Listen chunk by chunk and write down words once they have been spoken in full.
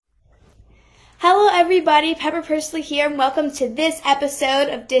everybody, Pepper Pursley here, and welcome to this episode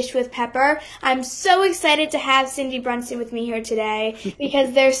of Dish with Pepper. I'm so excited to have Cindy Brunson with me here today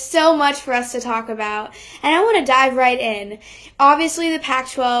because there's so much for us to talk about, and I want to dive right in. Obviously, the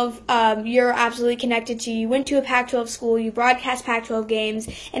Pac-12, you're absolutely connected to. You went to a Pac-12 school, you broadcast Pac-12 games,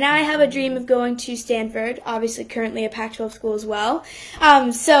 and I have a dream of going to Stanford, obviously currently a Pac-12 school as well.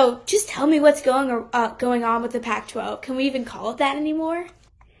 So just tell me what's going on with the Pac-12. Can we even call it that anymore?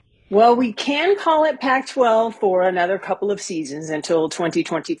 Well, we can call it Pac-12 for another couple of seasons until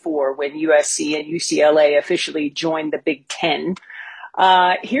 2024 when USC and UCLA officially joined the Big Ten.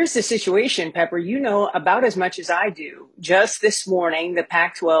 Here's the situation, Pepper. You know about as much as I do. Just this morning, the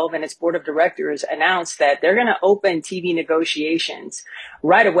Pac-12 and its board of directors announced that they're going to open TV negotiations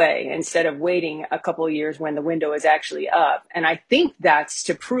right away instead of waiting a couple of years when the window is actually up. And I think that's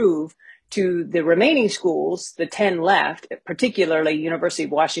to prove to the remaining schools, the 10 left, particularly University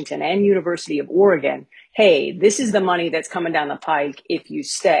of Washington and University of Oregon, hey, this is the money that's coming down the pike if you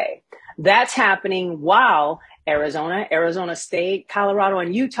stay. That's happening while Arizona State, Colorado,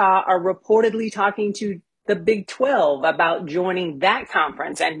 and Utah are reportedly talking to the Big 12 about joining that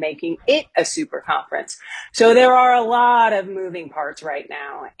conference and making it a super conference. So there are a lot of moving parts right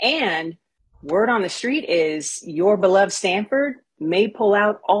now. And word on the street is your beloved Stanford may pull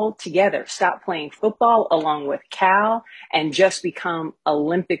out altogether, stop playing football along with Cal, and just become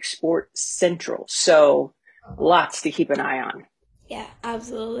Olympic sport central. So lots to keep an eye on. Yeah,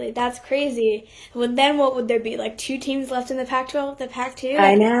 absolutely. That's crazy. Well, then what would there be? Like 2 teams left in the Pac-12, the Pac-2?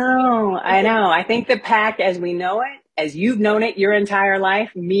 I know. I think the Pac as we know it, as you've known it your entire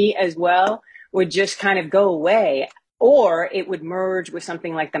life, me as well, would just kind of go away. Or it would merge with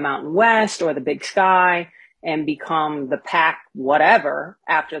something like the Mountain West or the Big Sky and become the Pac whatever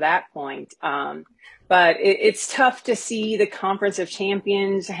after that point. But it's tough to see the Conference of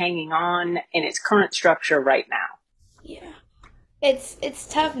Champions hanging on in its current structure right now. Yeah. It's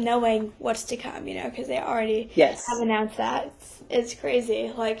tough knowing what's to come, because they already Yes. have announced that. It's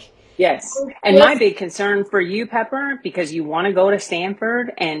crazy. Yes. And my big concern for you, Pepper, because you want to go to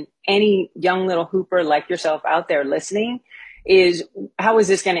Stanford, and any young little hooper like yourself out there listening, is how is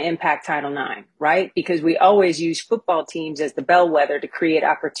this going to impact Title IX, right? Because we always use football teams as the bellwether to create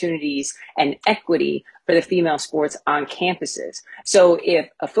opportunities and equity for the female sports on campuses. So if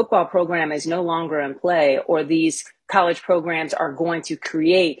a football program is no longer in play, or these college programs are going to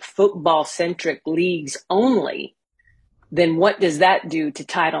create football-centric leagues only, then what does that do to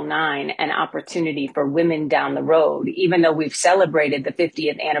Title IX and opportunity for women down the road? Even though we've celebrated the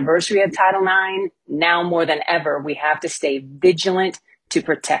 50th anniversary of Title IX, now more than ever, we have to stay vigilant to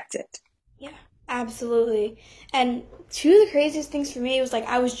protect it. Yeah, absolutely. And two of the craziest things for me was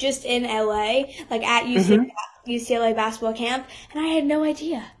I was just in LA, at UCLA basketball camp, and I had no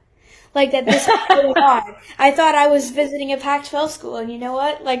idea. That this was going on. I thought I was visiting a Pac-12 school, and you know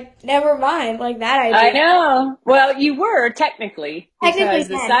what? Never mind. That idea. I know. Well, you were technically because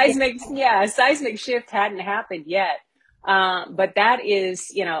the seismic shift hadn't happened yet. But that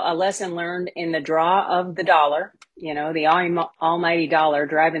is, a lesson learned in the draw of the dollar, the almighty dollar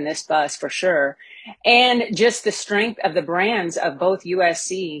driving this bus for sure. And just the strength of the brands of both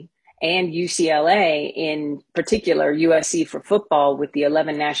USC and UCLA, in particular, USC for football with the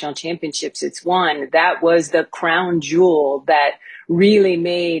 11 national championships it's won. That was the crown jewel that really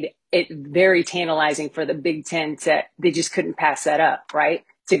made it very tantalizing for the Big Ten. They just couldn't pass that up, right?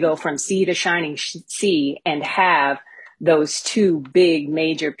 To go from sea to shining sea and have those 2 big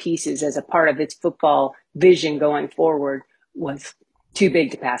major pieces as a part of its football vision going forward was too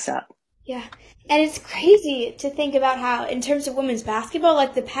big to pass up. Yeah. And it's crazy to think about how, in terms of women's basketball,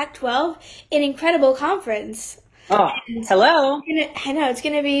 the Pac-12, an incredible conference. Oh, hello. I know. It's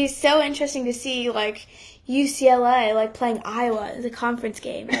going to be so interesting to see, UCLA, playing Iowa as a conference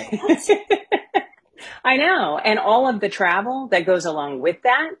game. I know. And all of the travel that goes along with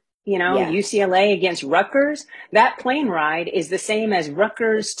that, UCLA against Rutgers, that plane ride is the same as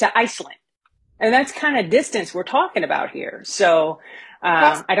Rutgers to Iceland. And that's kind of distance we're talking about here. So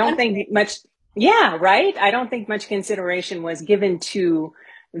I don't think much... Yeah, right. I don't think much consideration was given to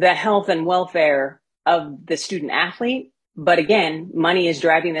the health and welfare of the student athlete. But again, money is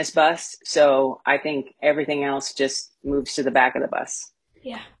driving this bus. So I think everything else just moves to the back of the bus.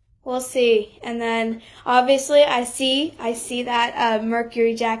 Yeah, we'll see. And then obviously I see that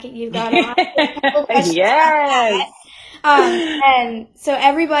Mercury jacket you've got on. Yes. And so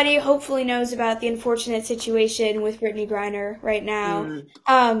everybody hopefully knows about the unfortunate situation with Brittany Griner right now.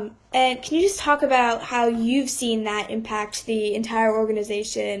 And can you just talk about how you've seen that impact the entire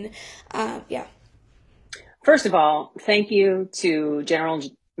organization? First of all, thank you to General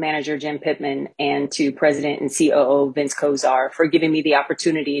manager Jim Pittman and to President and COO Vince Kozar for giving me the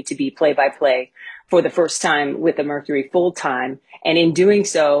opportunity to be play-by-play for the first time with the Mercury full-time. And in doing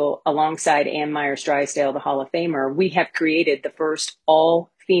so, alongside Ann Myers Drysdale, the Hall of Famer, we have created the first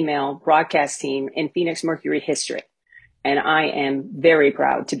all-female broadcast team in Phoenix Mercury history. And I am very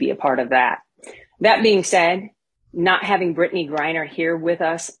proud to be a part of that. That being said, not having Brittany Griner here with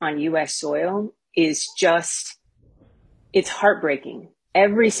us on U.S. soil is just, it's heartbreaking.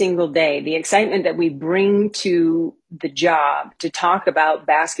 Every single day, the excitement that we bring to the job to talk about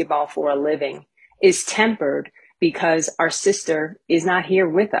basketball for a living is tempered because our sister is not here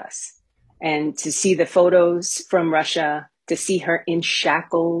with us. And to see the photos from Russia, to see her in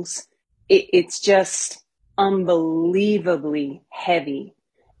shackles, it's just unbelievably heavy.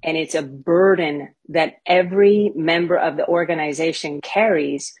 And it's a burden that every member of the organization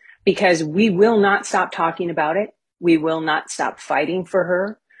carries because we will not stop talking about it. We will not stop fighting for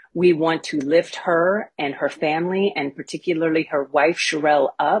her. We want to lift her and her family, and particularly her wife,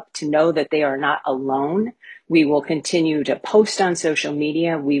 Sherelle, up to know that they are not alone. We will continue to post on social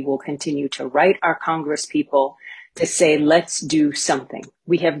media. We will continue to write our Congress people to say, let's do something.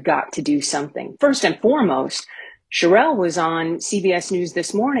 We have got to do something. First and foremost, Sherelle was on CBS News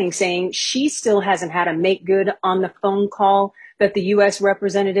this morning saying she still hasn't had a make good on the phone call that the U.S.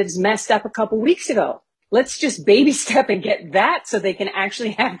 representatives messed up a couple weeks ago. Let's just baby step and get that so they can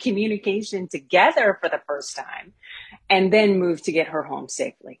actually have communication together for the first time and then move to get her home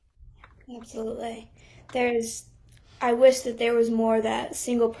safely. Absolutely. I wish that there was more that a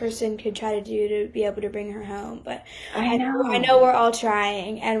single person could try to do to be able to bring her home, but I know we're all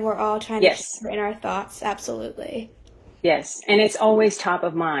trying, and we're all trying to keep her in our thoughts. Absolutely. Yes. And it's always top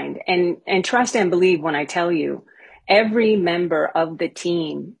of mind. And trust and believe when I tell you, every member of the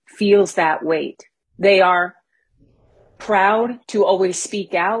team feels that weight. They are proud to always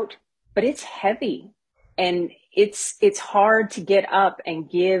speak out, but it's heavy and it's hard to get up and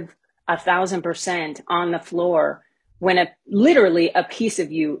give 1,000% on the floor when literally a piece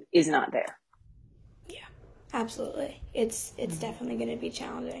of you is not there. Yeah, absolutely. It's definitely going to be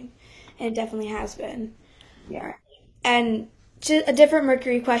challenging, and it definitely has been. Yeah. And just a different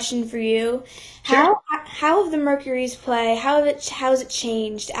Mercury question for you. Sure. How have the Mercury's play, how has it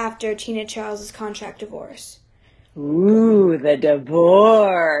changed after Tina Charles's contract divorce? Ooh, the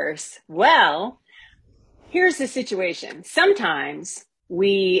divorce. Well, here's the situation. Sometimes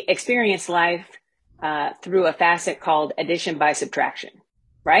we experience life through a facet called addition by subtraction,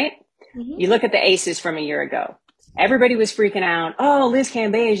 right? Mm-hmm. You look at the Aces from a year ago. Everybody was freaking out. Oh, Liz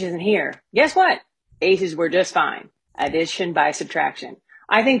Cambage isn't here. Guess what? Aces were just fine. Addition by subtraction.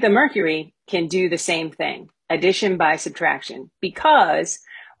 I think the Mercury can do the same thing. Addition by subtraction. Because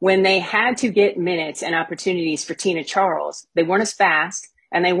when they had to get minutes and opportunities for Tina Charles, they weren't as fast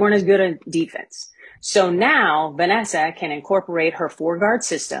and they weren't as good at defense. So now Vanessa can incorporate her four-guard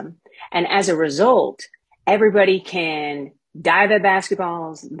system. And as a result, everybody can dive at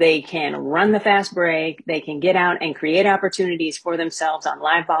basketballs. They can run the fast break. They can get out and create opportunities for themselves on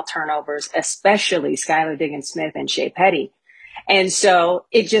live ball turnovers, especially Skylar Diggins-Smith and Shea Petty. And so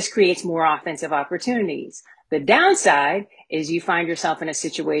it just creates more offensive opportunities. The downside is you find yourself in a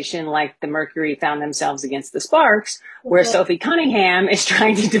situation like the Mercury found themselves against the Sparks, where Sophie Cunningham is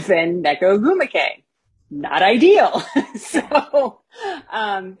trying to defend Neko Ogwumike. Not ideal. So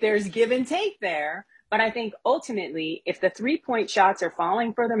there's give and take there. But I think ultimately, if the three-point shots are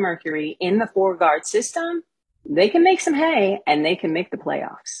falling for the Mercury in the four-guard system, they can make some hay and they can make the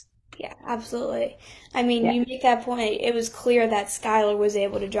playoffs. Yeah, absolutely. I mean, You make that point. It was clear that Skylar was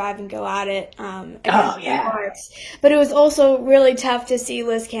able to drive and go at it against the Sparks. But it was also really tough to see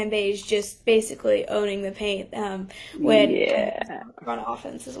Liz Cambage just basically owning the paint run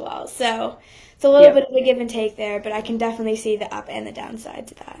offense as well. So it's a little bit of a give and take there, but I can definitely see the up and the downside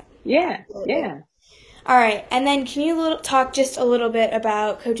to that. Yeah, yeah. All right, and then can you talk just a little bit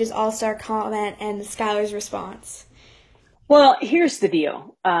about Coach's All-Star comment and Skylar's response? Well, here's the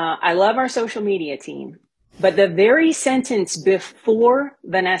deal. I love our social media team, but the very sentence before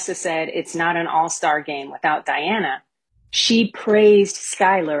Vanessa said it's not an all-star game without Diana, she praised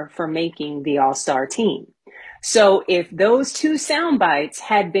Skylar for making the all-star team. So if those two sound bites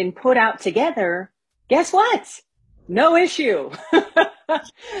had been put out together, guess what? No issue.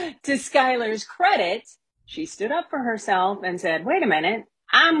 To Skylar's credit, she stood up for herself and said, wait a minute,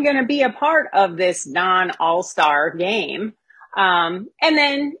 I'm going to be a part of this non-all-star game. And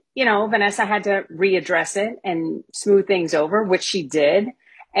then, Vanessa had to readdress it and smooth things over, which she did.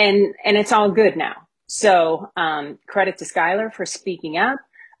 And it's all good now. So, credit to Skylar for speaking up.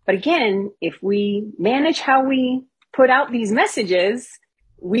 But again, if we manage how we put out these messages,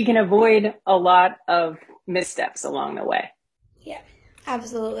 we can avoid a lot of missteps along the way. Yeah,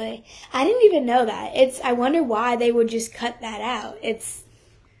 absolutely. I didn't even know that. I wonder why they would just cut that out.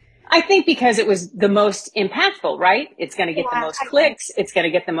 I think because it was the most impactful, right? It's going to get the Yeah, most I guess. clicks. It's going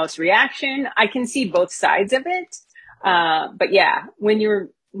to get the most reaction. I can see both sides of it. But yeah, when you're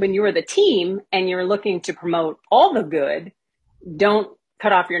the team and you're looking to promote all the good, don't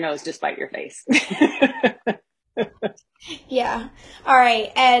cut off your nose to spite your face. Yeah. All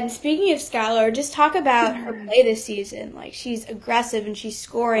right. And speaking of Skylar, just talk about her play this season. Like she's aggressive and she's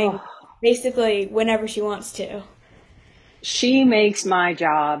scoring Oh, basically whenever she wants to. she makes my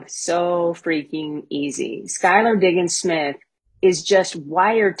job so freaking easy. Skylar Diggins Smith is just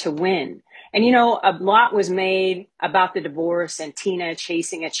wired to win. And a lot was made about the divorce and Tina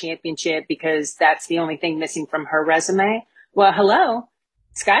chasing a championship because that's the only thing missing from her resume. Well, hello,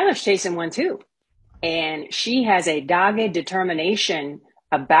 Skylar's chasing one too. And she has a dogged determination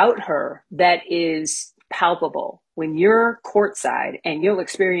about her that is palpable. When you're courtside, and you'll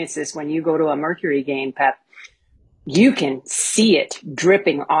experience this when you go to a Mercury game, Pep, you can see it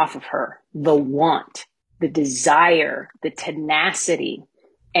dripping off of her, the want, the desire, the tenacity.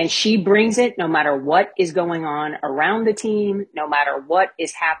 And she brings it no matter what is going on around the team, no matter what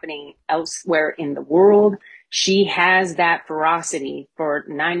is happening elsewhere in the world. She has that ferocity for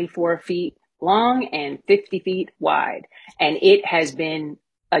 94 feet long and 50 feet wide. And it has been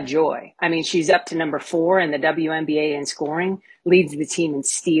a joy. I mean, she's up to number 4 in the WNBA in scoring, leads the team in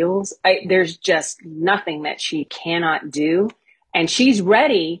steals. There's just nothing that she cannot do. And she's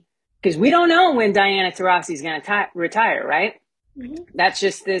ready because we don't know when Diana Taurasi is going to retire, right? Mm-hmm. That's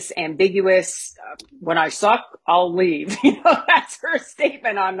just this ambiguous, when I suck, I'll leave. That's her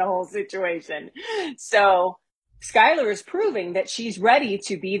statement on the whole situation. So Skylar is proving that she's ready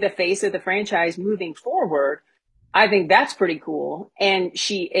to be the face of the franchise moving forward. I think that's pretty cool. And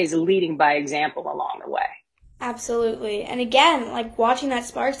she is leading by example along the way. Absolutely. And again, like watching that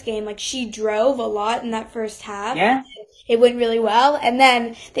Sparks game, like she drove a lot in that first half. Yeah. It went really well. And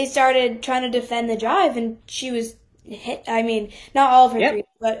then they started trying to defend the drive and she was hit. I mean, not all of her threes,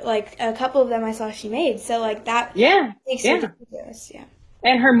 but like a couple of them I saw she made. So like that makes her ridiculous. Yeah.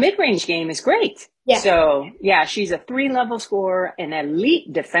 And her mid-range game is great. Yeah. So, yeah, she's a 3-level scorer, an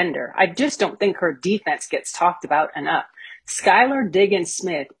elite defender. I just don't think her defense gets talked about enough. Skylar Diggins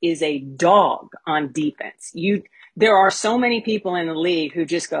Smith is a dog on defense. There are so many people in the league who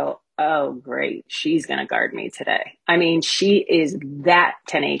just go, oh, great, she's going to guard me today. I mean, she is that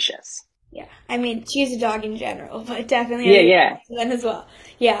tenacious. Yeah. I mean, she's a dog in general, but definitely them as well.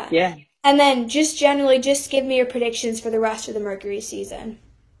 Yeah. Yeah. And then just generally, just give me your predictions for the rest of the Mercury season.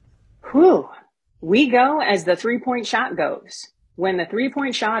 Whew. We go as the 3-point shot goes. When the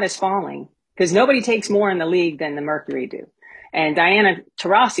 3-point shot is falling, because nobody takes more in the league than the Mercury do. And Diana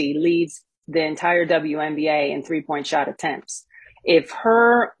Taurasi leads the entire WNBA in 3-point shot attempts. If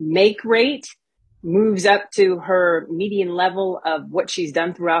her make rate moves up to her median level of what she's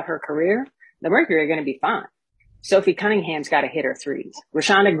done throughout her career, the Mercury are going to be fine. Sophie Cunningham's got to hit her threes.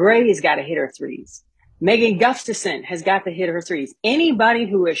 Rashonda Gray's got to hit her threes. Megan Gustafson has got to hit her threes. Anybody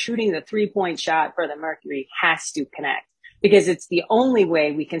who is shooting the 3-point shot for the Mercury has to connect because it's the only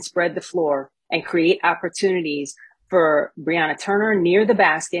way we can spread the floor and create opportunities for Brianna Turner near the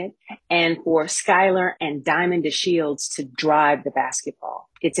basket and for Skylar and Diamond DeShields to drive the basketball.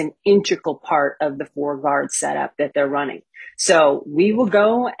 It's an integral part of the 4-guard setup that they're running. So we will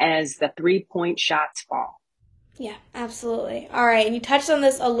go as the 3-point shots fall. Yeah, absolutely. All right, and you touched on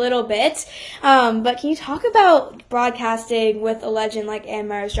this a little bit, but can you talk about broadcasting with a legend like Ann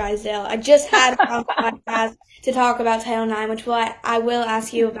Myers Drysdale? I just had a podcast to talk about Title IX, which I will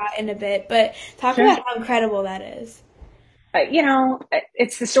ask you about in a bit, but talk about how incredible that is.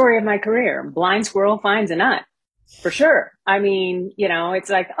 It's the story of my career. Blind squirrel finds a nut. For sure. I mean, it's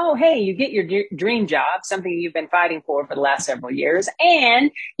like, oh, hey, you get your dream job, something you've been fighting for the last several years, and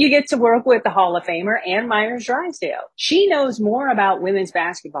you get to work with the Hall of Famer, Ann Myers Drysdale. She knows more about women's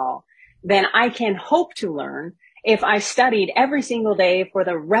basketball than I can hope to learn if I studied every single day for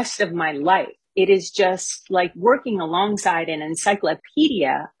the rest of my life. It is just like working alongside an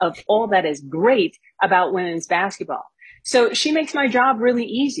encyclopedia of all that is great about women's basketball. So she makes my job really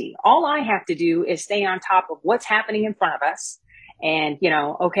easy. All I have to do is stay on top of what's happening in front of us. And,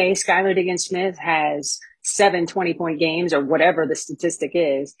 okay, Skylar Diggins Smith has 7 20-point games or whatever the statistic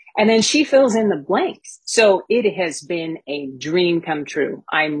is. And then she fills in the blanks. So it has been a dream come true.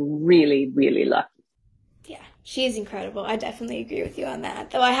 I'm really, really lucky. Yeah, she's incredible. I definitely agree with you on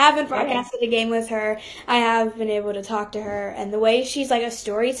that. Though I haven't broadcasted a game with her, I have been able to talk to her. And the way she's like a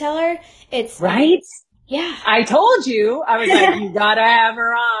storyteller, it's... Right? Yeah. I told you. I was like, you gotta have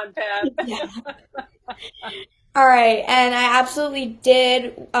her on, Pep. Yeah. All right, and I absolutely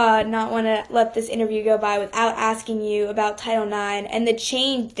did not want to let this interview go by without asking you about Title IX and the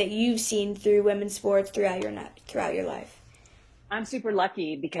change that you've seen through women's sports throughout your life. I'm super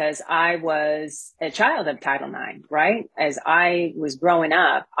lucky because I was a child of Title IX, right? As I was growing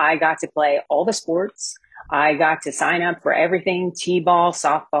up, I got to play all the sports. I got to sign up for everything, t-ball,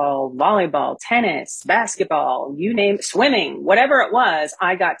 softball, volleyball, tennis, basketball, you name it, swimming, whatever it was,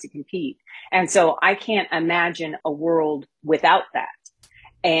 I got to compete. And so I can't imagine a world without that.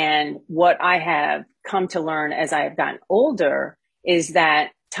 And what I have come to learn as I have gotten older is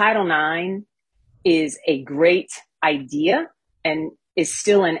that Title IX is a great idea and is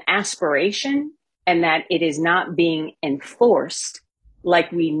still an aspiration, and that it is not being enforced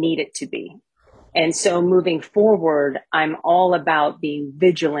like we need it to be. And so moving forward, I'm all about being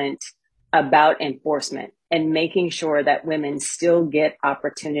vigilant about enforcement and making sure that women still get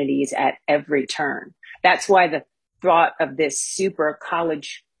opportunities at every turn. That's why the thought of this super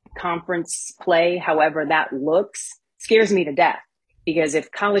college conference play, however that looks, scares me to death. Because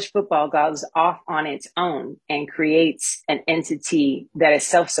if college football goes off on its own and creates an entity that is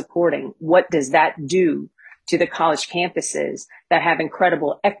self-supporting, what does that do to the college campuses that have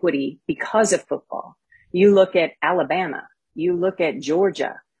incredible equity because of football? You look at Alabama, you look at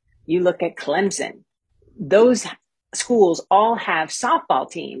Georgia, you look at Clemson. Those schools all have softball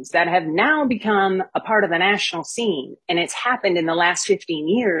teams that have now become a part of the national scene. And it's happened in the last 15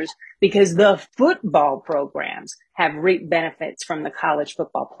 years because the football programs have reaped benefits from the college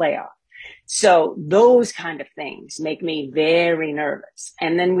football playoff. So those kind of things make me very nervous.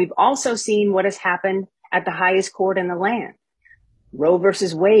 And then we've also seen what has happened at the highest court in the land. Roe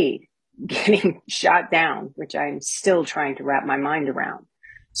versus Wade getting shot down, which I'm still trying to wrap my mind around.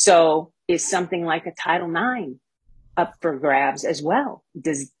 So is something like a Title IX up for grabs as well?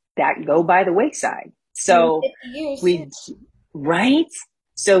 Does that go by the wayside? So right?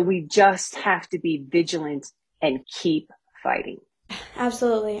 So we just have to be vigilant and keep fighting.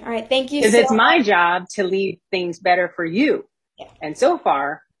 Absolutely. All right. Thank you Because so it's my much. job to leave things better for you. Yeah. And so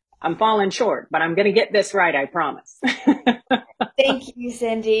far, I'm falling short, but I'm going to get this right, I promise. Thank you,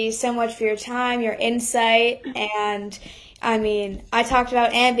 Cindy, so much for your time, your insight, and I mean, I talked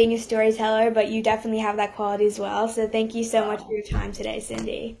about Anne being a storyteller, but you definitely have that quality as well. So thank you so much for your time today,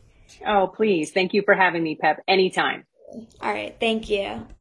 Cindy. Oh, please. Thank you for having me, Pep. Anytime. All right. Thank you.